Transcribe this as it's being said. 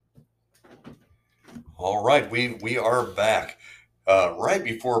All right, we are back. Right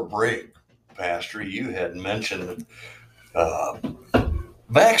before break, Pastor, you had mentioned uh,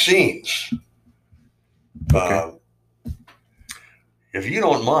 vaccines. Okay. Uh, if you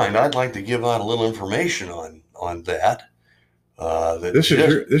don't mind, I'd like to give out a little information on that. This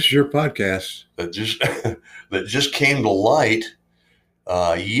is your podcast. That just that just came to light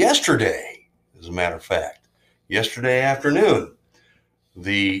yesterday. As a matter of fact, yesterday afternoon,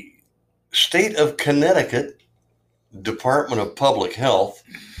 the state of Connecticut Department of Public Health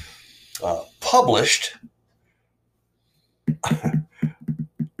published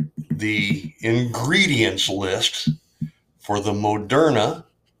the ingredients list for the Moderna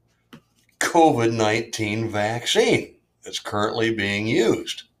COVID-19 vaccine that's currently being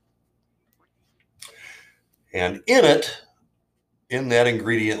used. And in that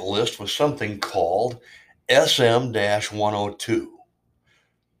ingredient list, was something called SM-102.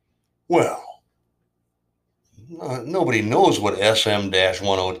 Well, nobody knows what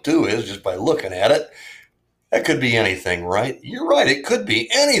SM-102 is just by looking at it. That could be anything, right? You're right, it could be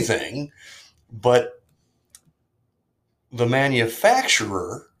anything, but the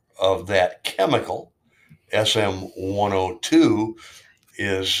manufacturer of that chemical, SM-102,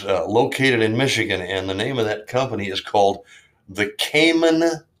 is located in Michigan, and the name of that company is called the Cayman,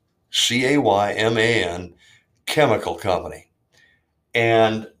 Cayman Chemical Company.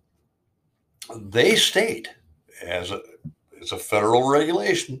 And they state, as a federal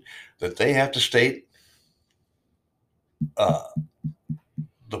regulation, that they have to state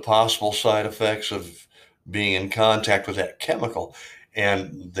the possible side effects of being in contact with that chemical.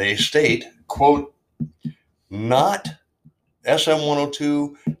 And they state, quote, not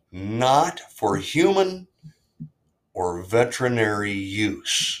SM-102, not for human or veterinary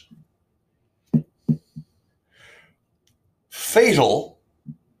use. Fatal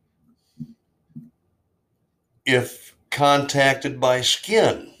if contacted by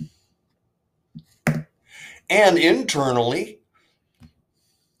skin. And internally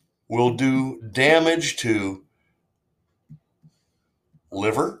will do damage to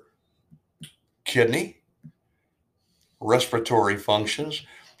liver, kidney, respiratory functions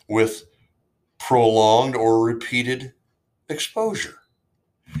with prolonged or repeated exposure.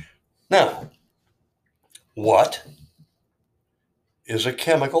 Now, what is a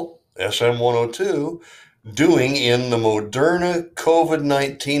chemical, SM-102, doing in the Moderna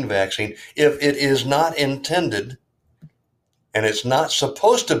COVID-19 vaccine if it is not intended and it's not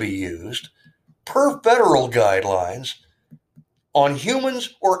supposed to be used per federal guidelines on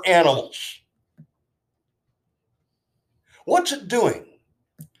humans or animals? What's it doing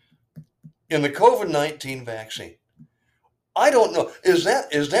in the COVID-19 vaccine? I don't know. Is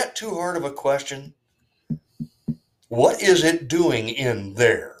that too hard of a question? What is it doing in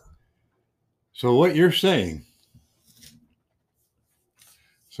there? So what you're saying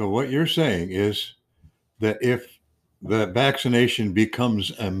is that if the vaccination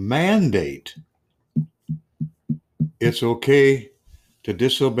becomes a mandate, it's okay to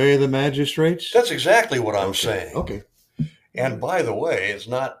disobey the magistrates? That's exactly what I'm saying. Okay. And by the way, it's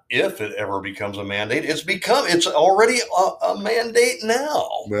not if it ever becomes a mandate. It's already a mandate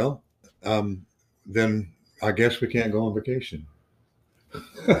now. Well, then I guess we can't go on vacation.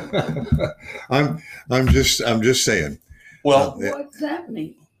 I'm just saying. Well, what's that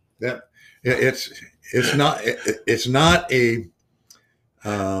mean? That it's not an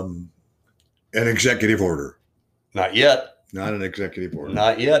executive order. Not yet. Not an executive order.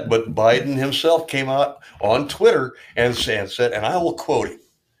 Not yet. But Biden himself came out on Twitter and said, and I will quote him.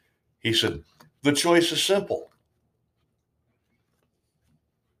 He said, "The choice is simple.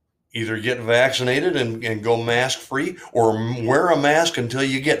 Either get vaccinated and go mask free, or wear a mask until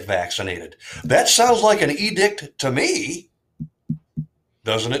you get vaccinated." That sounds like an edict to me.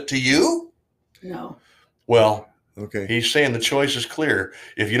 Doesn't it to you? No. Well, okay. He's saying the choice is clear.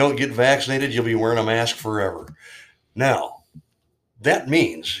 If you don't get vaccinated, you'll be wearing a mask forever. Now, that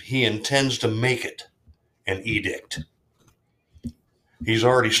means he intends to make it an edict. He's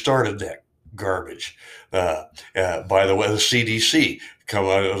already started that garbage. By the way, the CDC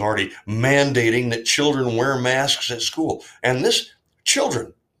was already mandating that children wear masks at school. And this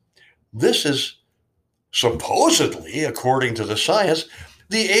is supposedly, according to the science,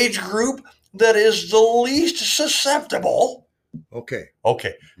 the age group that is the least susceptible. Okay.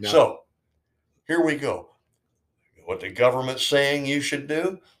 Now, so here we go. What the government's saying you should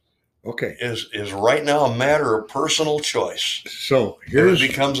do is right now a matter of personal choice. So if it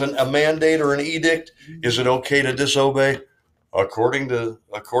becomes a mandate or an edict, is it okay to disobey? According to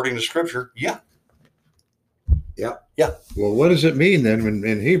Scripture, yeah. Well, what does it mean then when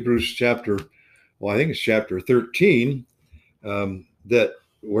in Hebrews chapter well, I think it's chapter 13, that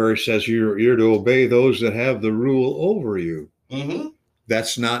where it says you're to obey those that have the rule over you. Mm-hmm.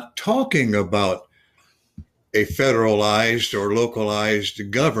 That's not talking about a federalized or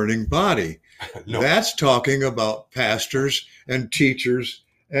localized governing body. No. That's talking about pastors and teachers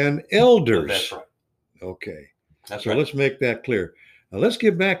and elders. That's right. Okay. That's So right. let's make that clear. Now let's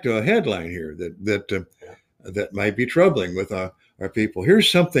get back to a headline here that might be troubling with our people. Here's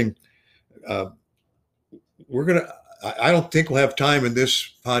something I don't think we'll have time in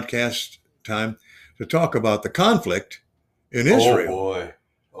this podcast time to talk about the conflict in Israel. Oh boy.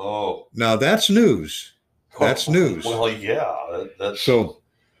 Oh. Now that's news. That's news. Well, yeah. That's so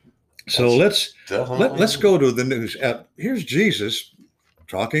let's definitely go to the news. Here's Jesus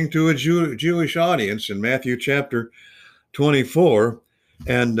talking to a Jewish audience in Matthew chapter 24,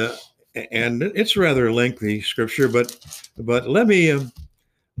 and it's rather lengthy scripture, but let me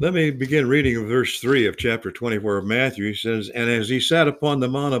begin reading verse 3 of chapter 24 of Matthew. He says, "And as he sat upon the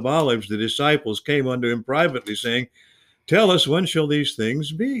Mount of Olives, the disciples came unto him privately, saying, Tell us, when shall these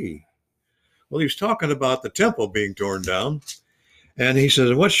things be?" Well, he's talking about the temple being torn down. And he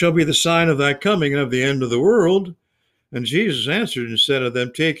says, "What shall be the sign of thy coming and of the end of the world?" And Jesus answered and said unto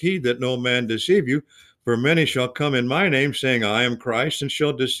them, "Take heed that no man deceive you, for many shall come in my name, saying, I am Christ, and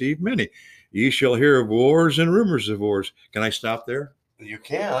shall deceive many. Ye shall hear of wars and rumors of wars." Can I stop there? You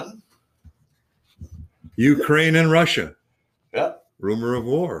can. Ukraine and Russia. Yep. Rumor of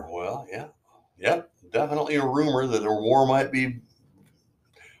war. Well, yeah. Yep. Definitely a rumor that a war might be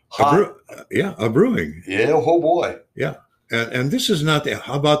hot. A brewing. Yeah. Oh boy. Yeah. And this is not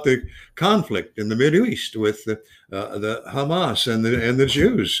how about the conflict in the Middle East with the Hamas and the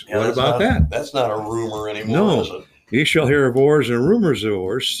Jews? Yeah, what about that? That's not a rumor anymore, No. is it? "Ye shall hear of wars and rumors of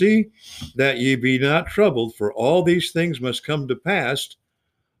wars. See that ye be not troubled, for all these things must come to pass,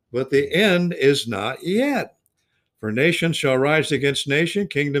 but the end is not yet. For nation shall rise against nation,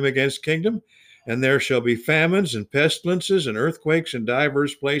 kingdom against kingdom, and there shall be famines and pestilences and earthquakes in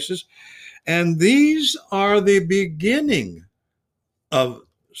divers places. And these are the beginning of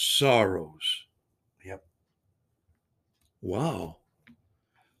sorrows." Yep. Wow.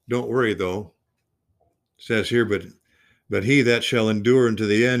 Don't worry, though. It says here, but he that shall endure unto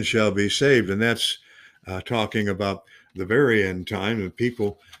the end shall be saved. And that's talking about the very end time, and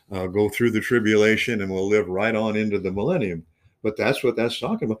people go through the tribulation and will live right on into the millennium. But that's what that's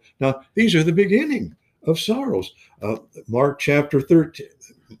talking about. Now, these are the beginning of sorrows. Mark chapter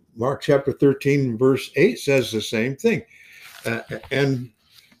 13, verse 8 says the same thing. And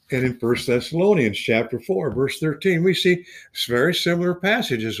in 1 Thessalonians chapter 4, verse 13, we see very similar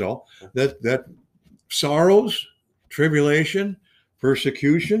passages, all that sorrows, tribulation,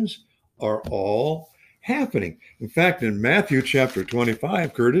 persecutions are all happening. In fact, in Matthew chapter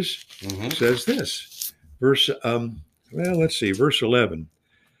 25, Curtis says this, verse 11. Let's see, was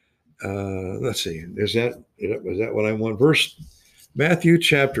that what I want? Matthew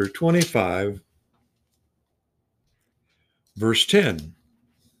chapter 25, verse 10.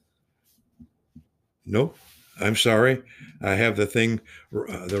 Nope, I'm sorry. I have the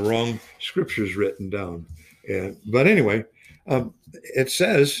wrong scriptures written down. But anyway, it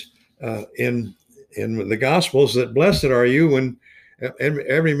says in the Gospels that blessed are you when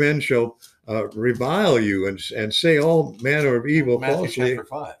every man shall revile you and say all manner of evil falsely. Matthew chapter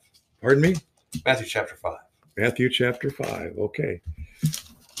 5. Pardon me? Matthew chapter 5. Matthew chapter 5. Okay.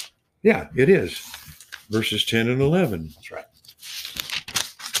 Yeah, it is. Verses 10 and 11. That's right.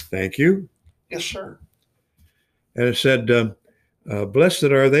 Thank you. Yes, sir. And it said, blessed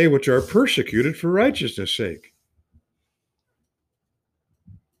are they which are persecuted for righteousness' sake.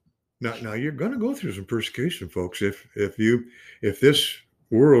 Now you're going to go through some persecution, folks. If this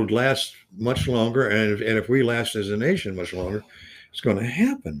world lasts much longer, and if we last as a nation much longer, it's going to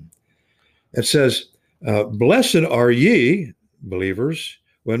happen. It says, blessed are ye, believers,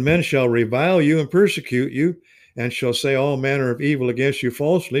 when men shall revile you and persecute you, and shall say all manner of evil against you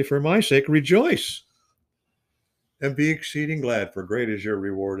falsely for my sake. Rejoice and be exceeding glad, for great is your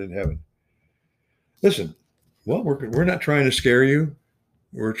reward in heaven. Listen, well, we're not trying to scare you.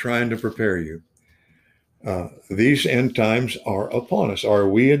 We're trying to prepare you. These end times are upon us. Are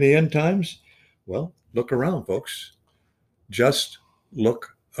we in the end times? Well, look around, folks. Just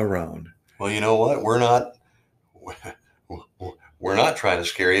look around. Well, you know what? We're not trying to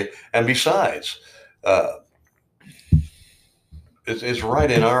scare you. And besides, it's right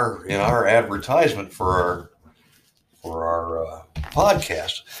in our advertisement for our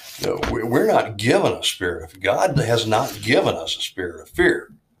podcast. You know, we're not given a spirit of God has not given us a spirit of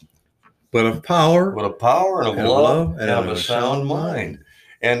fear, but of power, and of love, and of a sound mind.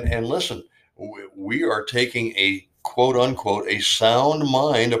 And listen, We are taking a quote unquote a sound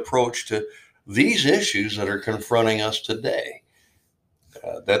mind approach to these issues that are confronting us today.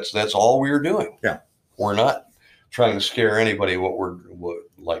 That's all we're doing. Yeah. We're not trying to scare anybody.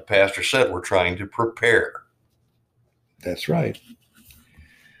 Like Pastor said, we're trying to prepare. That's right.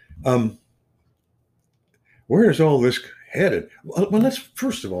 Where is all this headed? Well, let's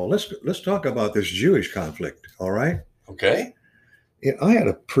first of all let's talk about this Jewish conflict. All right. Okay. Yeah, I had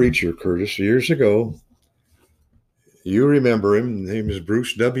a preacher, Curtis, years ago. You remember him? His name is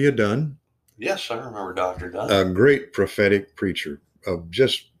Bruce W. Dunn. Yes, I remember Dr. Dunn. A great prophetic preacher,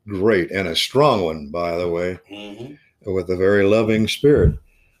 just great, and a strong one, by the way, with a very loving spirit.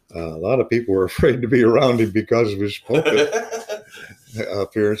 A lot of people were afraid to be around him because of his pulpit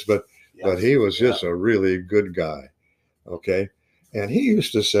appearance, but he was just a really good guy. Okay, and he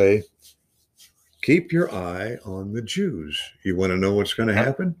used to say, keep your eye on the Jews. You want to know what's going to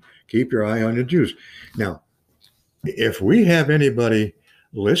happen? Keep your eye on the Jews. Now, if we have anybody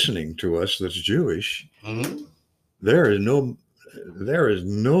listening to us that's Jewish, there is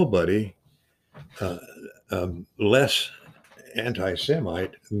nobody less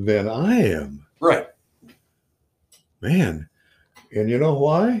anti-Semite than I am. Right. Man, and you know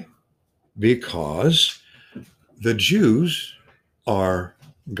why? Because the Jews are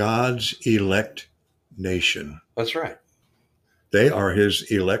God's elect nation. That's right. They are his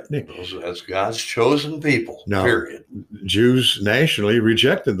elect nation. That's God's chosen people, now, period. Jews nationally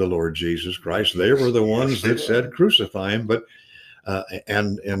rejected the Lord Jesus Christ. They were the ones that said crucify him. But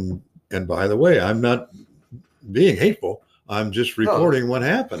and by the way, I'm not being hateful. I'm just reporting what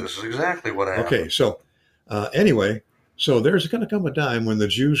happened. This is exactly what happened. Okay, so anyway, so there's going to come a time when the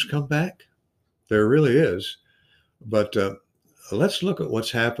Jews come back. There really is. But let's look at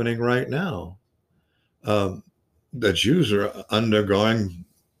what's happening right now. The Jews are undergoing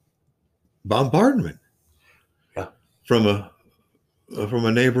bombardment from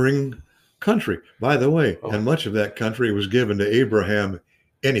a neighboring country. By the way, and much of that country was given to Abraham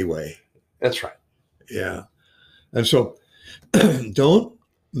anyway. That's right. Yeah. And so don't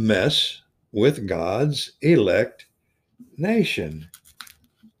mess with God's elect nation.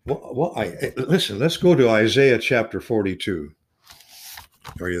 Well, listen, let's go to Isaiah chapter 42.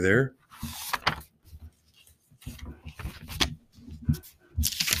 Are you there?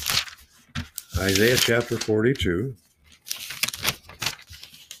 Isaiah chapter 42.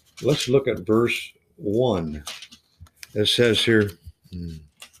 Let's look at verse 1. It says here,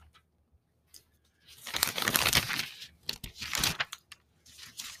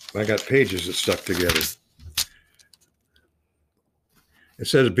 I got pages that stuck together. It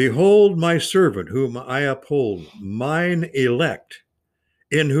says, behold my servant whom I uphold, mine elect,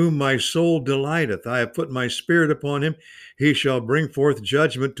 in whom my soul delighteth. I have put my spirit upon him. He shall bring forth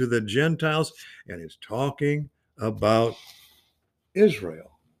judgment to the Gentiles. And it's talking about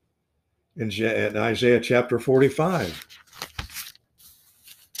Israel in Isaiah chapter 45.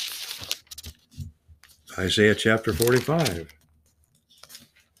 Isaiah chapter 45.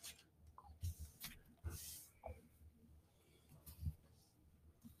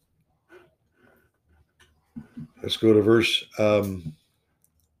 Let's go to verse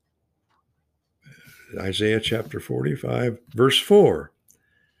Isaiah chapter 45, verse 4.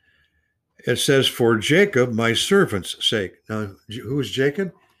 It says, for Jacob, my servant's sake. Now, who was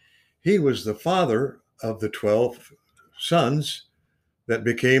Jacob? He was the father of the 12 sons that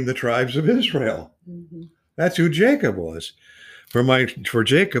became the tribes of Israel. Mm-hmm. That's who Jacob was. For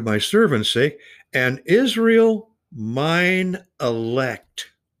Jacob, my servant's sake, and Israel, mine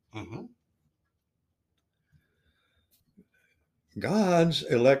elect. Mm-hmm. God's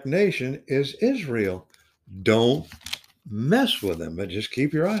elect nation is Israel. Don't mess with them, but just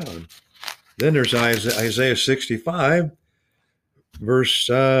keep your eye on them. Then there's Isaiah 65, verse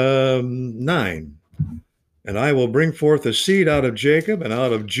 9. And I will bring forth a seed out of Jacob and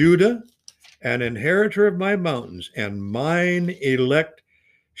out of Judah, an inheritor of my mountains, and mine elect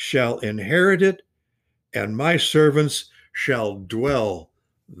shall inherit it, and my servants shall dwell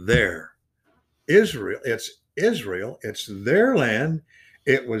there. Israel, it's their land.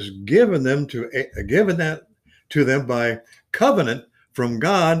 It was given that to them by covenant from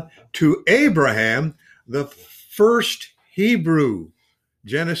God to Abraham, the first Hebrew.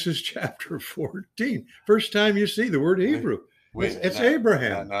 Genesis chapter 14. First time you see the word Hebrew. It's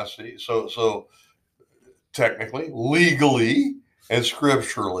Abraham. Now see, so technically, legally, and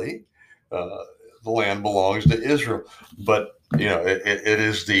scripturally, the land belongs to Israel. But it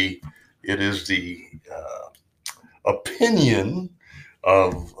is the opinion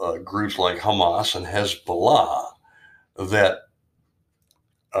of groups like Hamas and Hezbollah that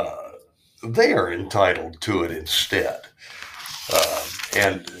they are entitled to it instead.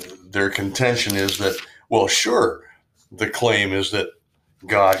 And their contention is that, well, sure, the claim is that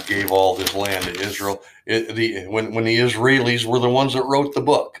God gave all this land to Israel. When the Israelis were the ones that wrote the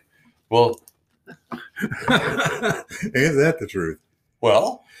book. Well, ain't that the truth?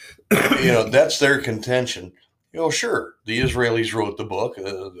 Well, that's their contention. Sure, the Israelis wrote the book.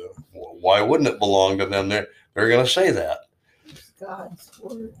 Why wouldn't it belong to them? They're going to say that. God's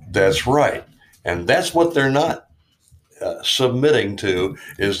word. That's right. And that's what they're not submitting to,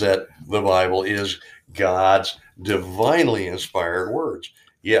 is that the Bible is God's divinely inspired words.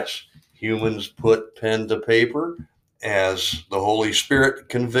 Yes, humans put pen to paper as the Holy Spirit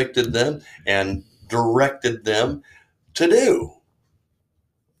convicted them and directed them to do.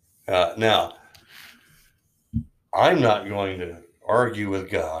 Now, I'm not going to argue with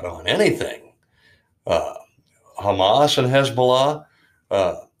God on anything. Hamas and Hezbollah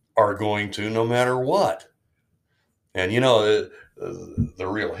are going to, no matter what. And the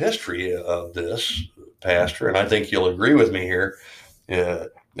real history of this, Pastor, and I think you'll agree with me here. Now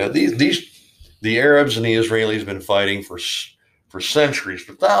the Arabs and the Israelis have been fighting for centuries,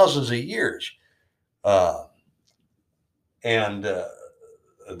 for thousands of years, and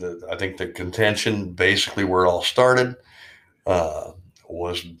I think the contention, basically where it all started,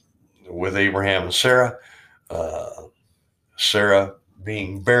 was with Abraham and Sarah. Sarah,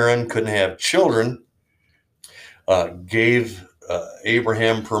 being barren, couldn't have children, gave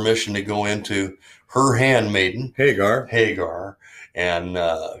Abraham permission to go into her handmaiden Hagar, and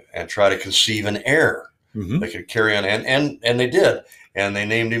try to conceive an heir. Mm-hmm. They could carry on, and they did, and they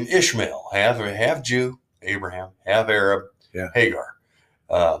named him Ishmael, half Jew, Abraham, half Arab, Hagar.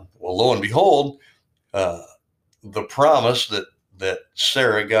 Well, lo and behold, the promise that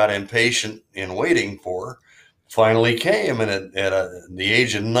Sarah got impatient in waiting for finally came, and at the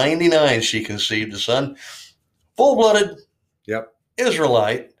age of 99, she conceived a son, full-blooded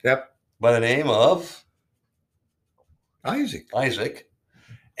Israelite, by the name of Isaac.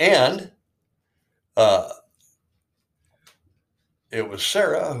 And it was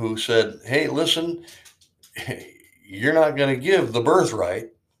Sarah who said, hey, listen, you're not going to give the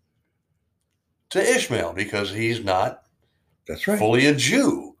birthright to Ishmael because he's not fully a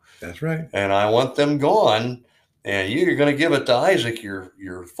Jew. That's right. And I want them gone, and you're going to give it to Isaac,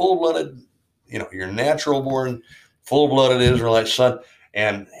 your full-blooded, your natural-born, full-blooded Israelite son.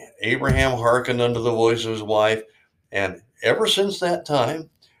 And Abraham hearkened unto the voice of his wife. And ever since that time,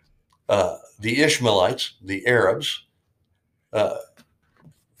 the Ishmaelites, the Arabs,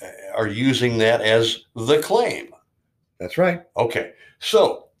 are using that as the claim. That's right. Okay,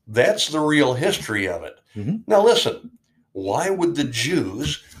 so that's the real history of it. Mm-hmm. Now listen, why would the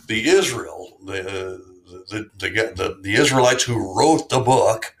Jews, the Israelites who wrote the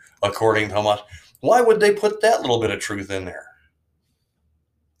book, according to Hamas, why would they put that little bit of truth in there?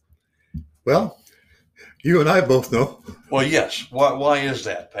 Well, you and I both know. Well, yes. Why is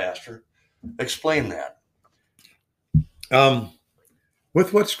that, Pastor? Explain that.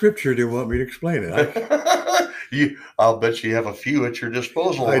 With what scripture do you want me to explain it? I'll bet you have a few at your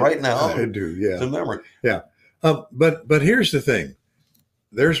disposal right now. I do, yeah. To memory. Yeah. But here's the thing.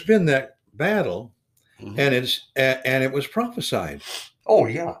 There's been that battle, mm-hmm. and it was prophesied. Oh,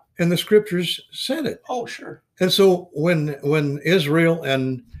 yeah. And the scriptures said it. Oh, sure. And so when Israel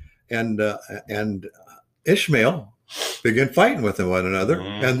and Ishmael begin fighting with one another,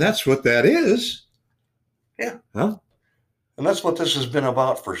 mm-hmm. and that's what that is. Yeah. Huh? And that's what this has been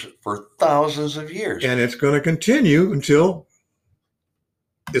about for thousands of years. And it's going to continue until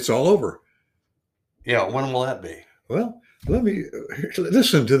it's all over. Yeah. When will that be? Well, let me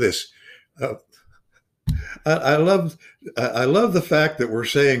listen to this. I love the fact that we're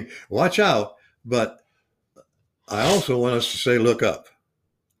saying, watch out, but I also want us to say, look up.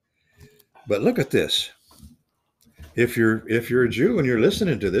 But look at this. If you're a Jew and you're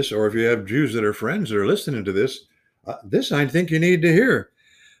listening to this, or if you have Jews that are friends that are listening to this, this I think you need to hear.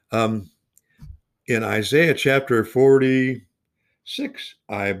 In Isaiah chapter 46,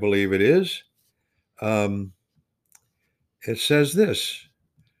 I believe it is, it says this.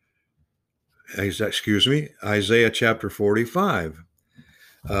 Isaiah chapter 45.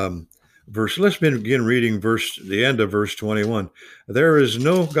 Let's begin reading the end of verse 21. There is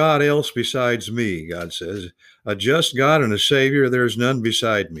no God else besides me, God says. A just God and a Savior, there is none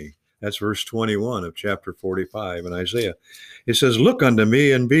beside me. That's verse 21 of chapter 45 in Isaiah. It says, look unto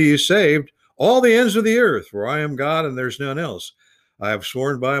me and be ye saved, all the ends of the earth, for I am God and there's none else. I have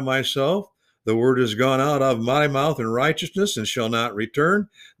sworn by myself, the word has gone out of my mouth in righteousness and shall not return,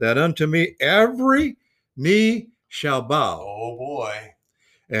 that unto me every knee shall bow. Oh, boy.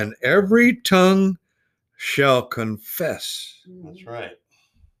 and every tongue shall confess. That's right.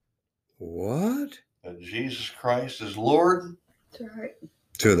 What? That Jesus Christ is Lord. That's right.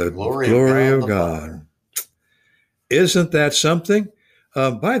 To the Glory glory of of God the God. Isn't that something?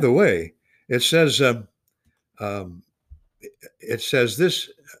 By the way, it says this,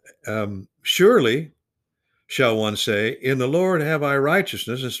 surely shall one say, in the Lord have I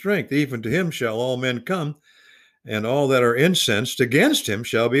righteousness and strength, even to him shall all men come, and all that are incensed against him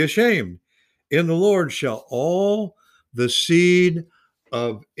shall be ashamed. In the Lord shall all the seed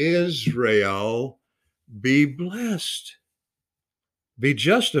of Israel be blessed, be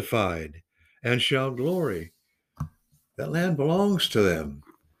justified, and shall glory. That land belongs to them.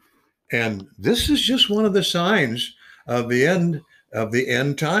 And this is just one of the signs of the end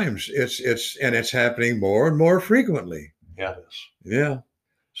times. It's happening more and more frequently. Yeah, it is. Yeah.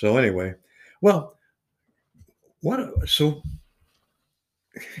 So anyway, well, so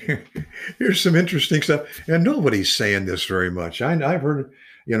here's some interesting stuff. And nobody's saying this very much. I've heard,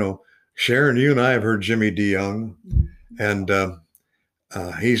 Sharon, you and I have heard Jimmy DeYoung, and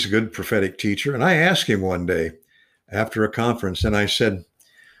he's a good prophetic teacher. And I asked him one day after a conference, and I said,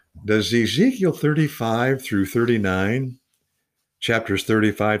 does Ezekiel 35 through 39, chapters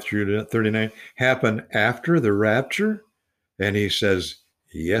 35 through 39, happen after the rapture? And he says,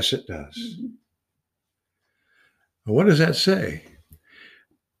 yes, it does. Mm-hmm. What does that say?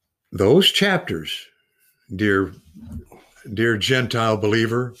 Those chapters, dear Gentile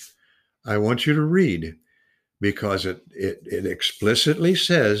believer, I want you to read, because it explicitly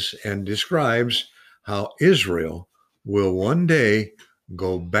says and describes how Israel will one day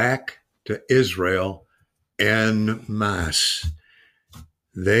go back to Israel en masse.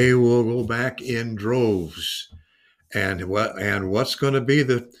 They will go back in droves. And what's going to be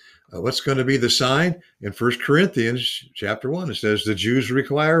the sign? In 1 Corinthians chapter 1, it says the Jews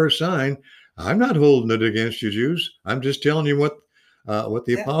require a sign. I'm not holding it against you, Jews. I'm just telling you what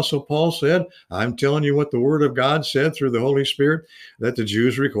the Apostle Paul said. I'm telling you what the Word of God said through the Holy Spirit, that the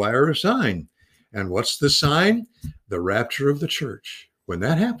Jews require a sign. And what's the sign? The rapture of the church. When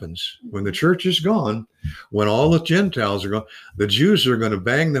that happens, when the church is gone, when all the Gentiles are gone, the Jews are going to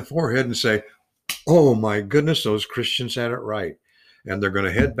bang their forehead and say, oh my goodness, those Christians had it right. And they're going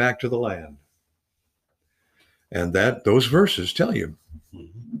to head back to the land. And those verses tell you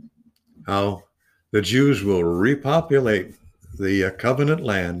how the Jews will repopulate the covenant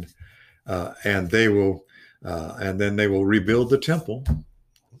land, and then they will rebuild the temple.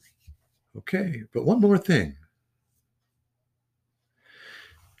 Okay, but one more thing.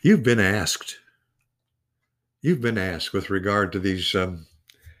 You've been asked with regard to these,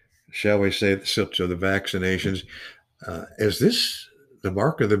 shall we say, the vaccinations, is this the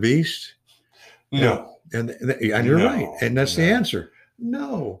mark of the beast? No. And you're No, right. And that's the answer.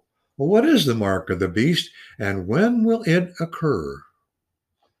 No. Well, what is the mark of the beast, and when will it occur?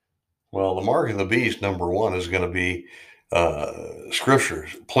 Well, the mark of the beast, number one, is going to be, Scripture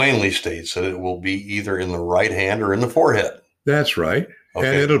plainly states that it will be either in the right hand or in the forehead. That's right. Okay.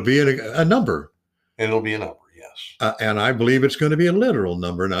 And it'll be a number. And it'll be a number, yes. And I believe it's going to be a literal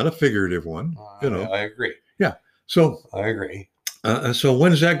number, not a figurative one. I agree. Yeah. So I agree. So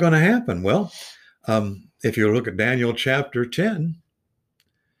when's that going to happen? Well, if you look at Daniel chapter 10,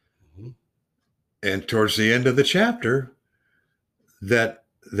 and towards the end of the chapter, that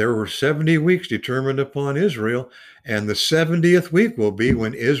there were 70 weeks determined upon Israel, and the 70th week will be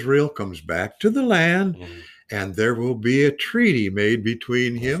when Israel comes back to the land, and there will be a treaty made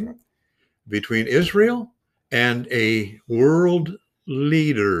between Israel and a world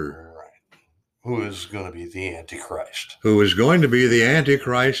leader. Right. Who is going to be the Antichrist. Who is going to be the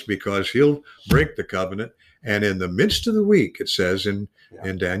Antichrist, because he'll break the covenant. And in the midst of the week, it says in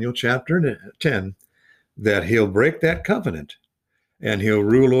Daniel chapter 10, that he'll break that covenant and he'll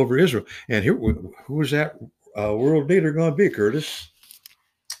rule over Israel. And here, who is that world leader going to be, Curtis?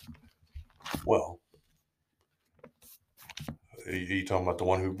 Well, are you talking about the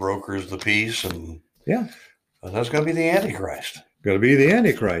one who brokers the peace? And that's going to be the Antichrist. Going to be the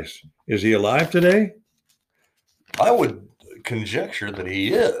Antichrist. Is he alive today? I would conjecture that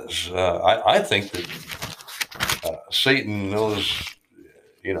he is. I think that Satan knows,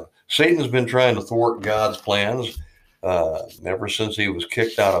 Satan's been trying to thwart God's plans ever since he was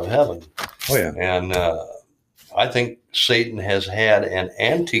kicked out of heaven. Oh, yeah. And I think Satan has had an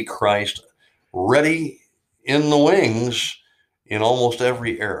Antichrist ready in the wings in almost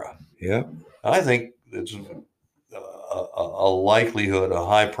every era. Yeah. I think it's a likelihood, a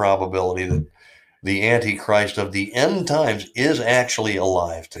high probability that the Antichrist of the end times is actually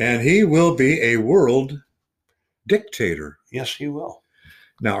alive today. And he will be a world dictator. Yes, he will.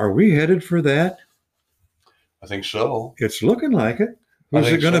 Now, are we headed for that? I think so. It's looking like it. Who's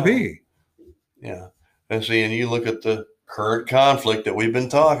it think going to so. be? Yeah. And see, and you look at the current conflict that we've been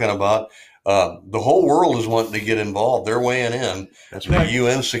talking about. The whole world is wanting to get involved. They're weighing in. That's The right.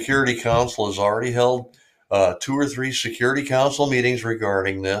 UN Security Council has already held 2 or 3 Security Council meetings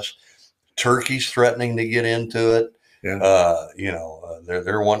regarding this. Turkey's threatening to get into it. Yeah.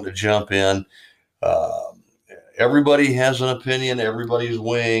 They're wanting to jump in. Everybody has an opinion. Everybody's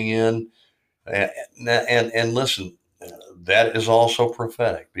weighing in. And listen, that is also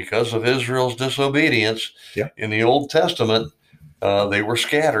prophetic because of Israel's disobedience. Yeah. In the Old Testament, they were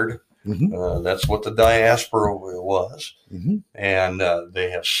scattered. Mm-hmm. That's what the diaspora was, Mm-hmm. and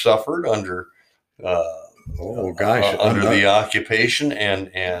they have suffered under under the occupation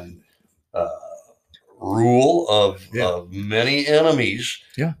and rule of many enemies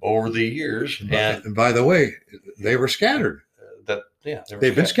over the years. And by the way, they were scattered.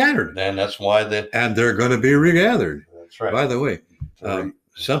 They've been scattered, and that's why and they're going to be regathered. That's right. By the way,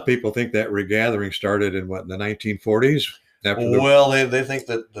 some people think that regathering started in the 1940s. They think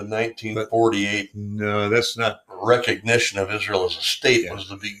that the 1948 no, that's not recognition of Israel as a state was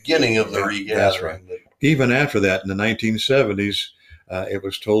the beginning of the regathering. That's right. Even after that, in the 1970s, it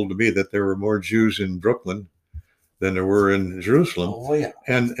was told to me that there were more Jews in Brooklyn than there were in Jerusalem. Oh yeah.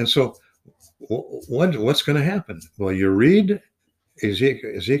 And so, what's going to happen? Well, you read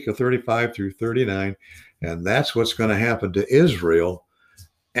Ezekiel 35 through 39, and that's what's going to happen to Israel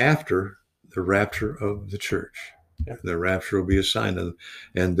after the rapture of the church. Yeah. The rapture will be a sign of them,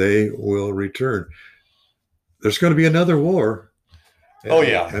 and they will return. There's going to be another war.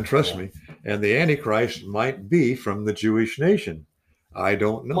 And trust me, and the Antichrist might be from the Jewish nation. I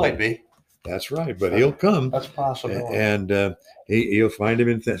don't know. Might be. That's right, but he'll come. That's possible. And you'll find him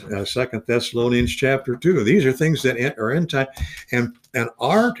in 2 Thessalonians chapter 2. These are things that are in time. And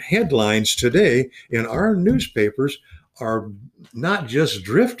our headlines today in our newspapers are not just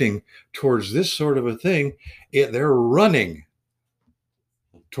drifting towards this sort of a thing. They're running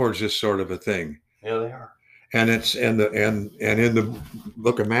towards this sort of a thing. Yeah, they are. And it's and in the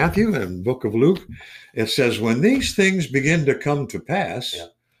book of Matthew and book of Luke, it says, when these things begin to come to pass,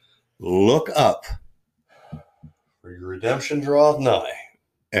 look up. For your redemption draweth nigh.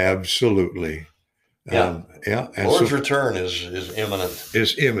 Absolutely. And Lord's return is imminent.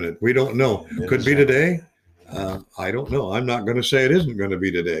 Is imminent. We don't know. Could be today. I don't know. I'm not going to say it isn't going to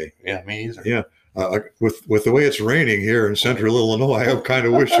be today. Yeah, me either. Yeah. With the way it's raining here in central Illinois, I kind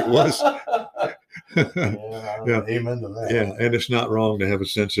of wish it was. Amen to that. Yeah, and it's not wrong to have a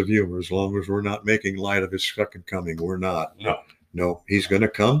sense of humor as long as we're not making light of his second coming. We're not. No, he's going to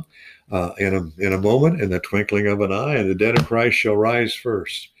come in a moment, in the twinkling of an eye, and the dead of Christ shall rise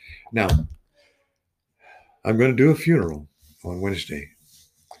first. Now, I'm going to do a funeral on Wednesday,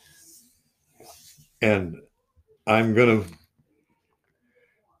 and I'm going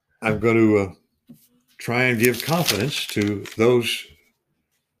to try and give confidence to those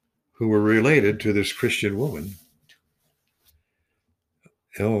who were related to this Christian woman.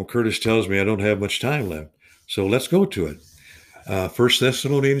 Curtis tells me I don't have much time left, so let's go to it. 1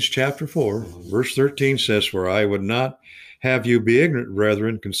 Thessalonians chapter 4, verse 13 says, for I would not have you be ignorant,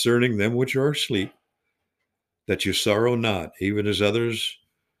 brethren, concerning them which are asleep, that you sorrow not, even as others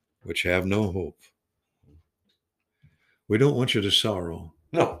which have no hope. We don't want you to sorrow.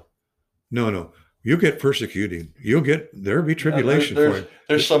 No. You get persecuted. There'll be tribulation for you.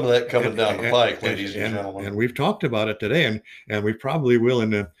 There's some of that coming down the pike, ladies and gentlemen. And we've talked about it today, and we probably will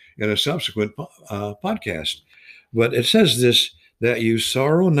in a subsequent podcast. But it says this, that you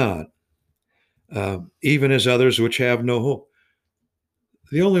sorrow not, even as others which have no hope.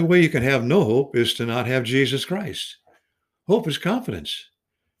 The only way you can have no hope is to not have Jesus Christ. Hope is confidence.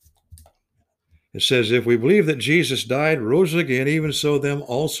 It says, if we believe that Jesus died, rose again, even so them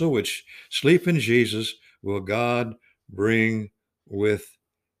also which sleep in Jesus will God bring with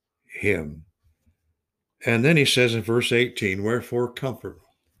him. And then he says in verse 18, wherefore comfort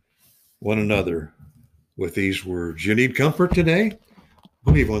one another with these words. You need comfort today?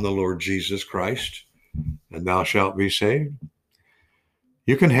 Believe on the Lord Jesus Christ, and thou shalt be saved.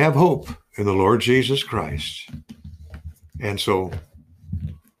 You can have hope in the Lord Jesus Christ. And so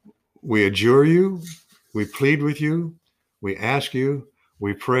we adjure you, we plead with you, we ask you,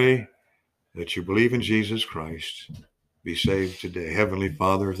 we pray that you believe in Jesus Christ. Be saved today. Heavenly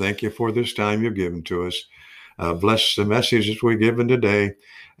Father, thank you for this time you've given to us. Bless the messages we've given today,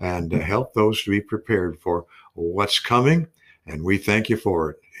 and help those to be prepared for what's coming. And we thank you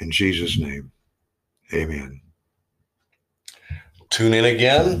for it in Jesus' name. Amen. Tune in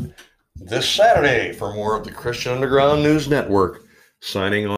again this Saturday for more of the Christian Underground News Network. Signing on.